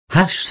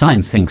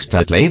Sign thinks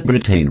that Lave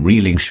Britain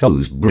reeling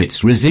shows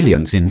Brits'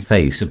 resilience in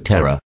face of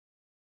terror.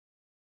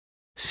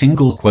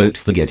 Single quote: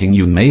 forgetting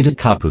you made a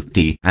cup of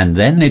tea and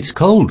then it's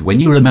cold when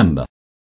you remember.